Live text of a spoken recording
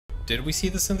Did we see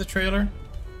this in the trailer?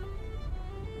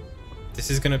 This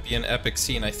is gonna be an epic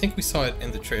scene. I think we saw it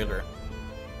in the trailer.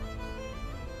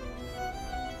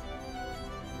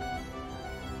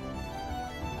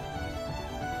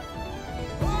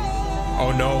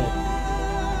 Oh no!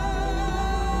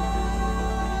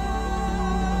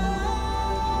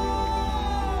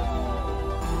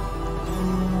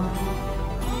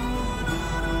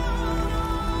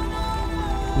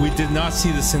 We did not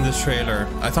see this in the trailer.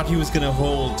 I thought he was gonna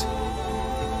hold.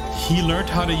 He learned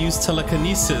how to use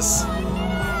telekinesis.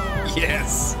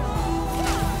 Yes!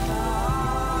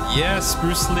 Yes,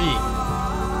 Bruce Lee.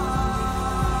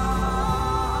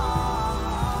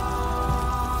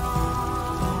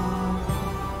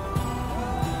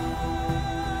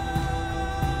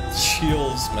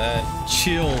 Chills, man.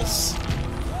 Chills.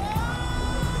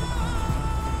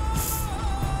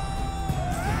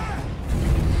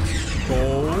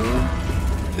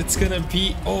 Oh, it's gonna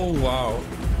be. Oh, wow.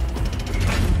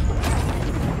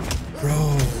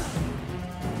 Bro.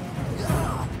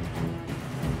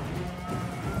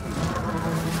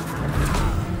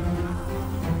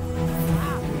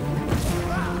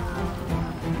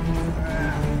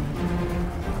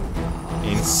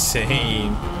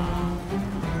 Insane.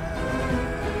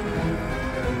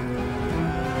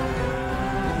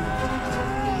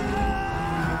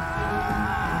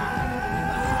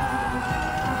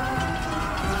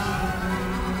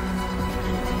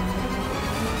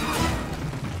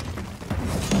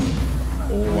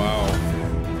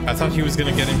 I thought he was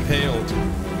gonna get impaled.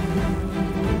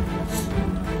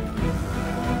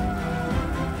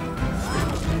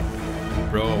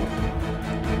 Bro.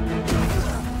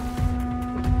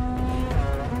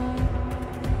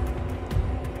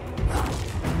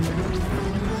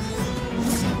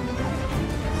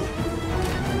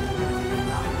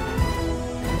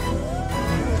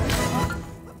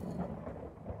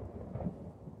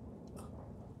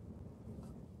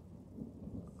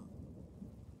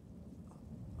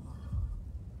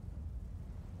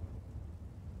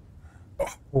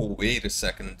 Oh, wait a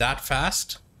second. That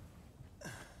fast?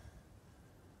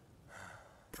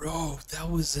 Bro, that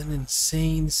was an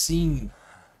insane scene.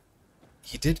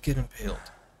 He did get impaled.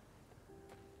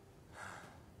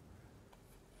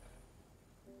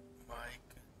 My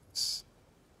goodness.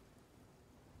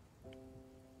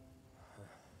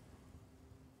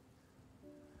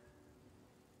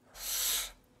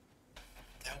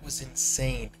 That was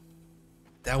insane.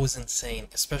 That was insane,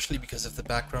 especially because of the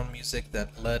background music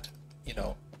that led, you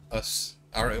know,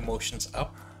 our emotions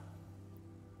up,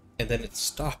 and then it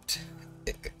stopped.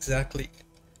 Exactly.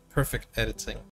 Perfect editing.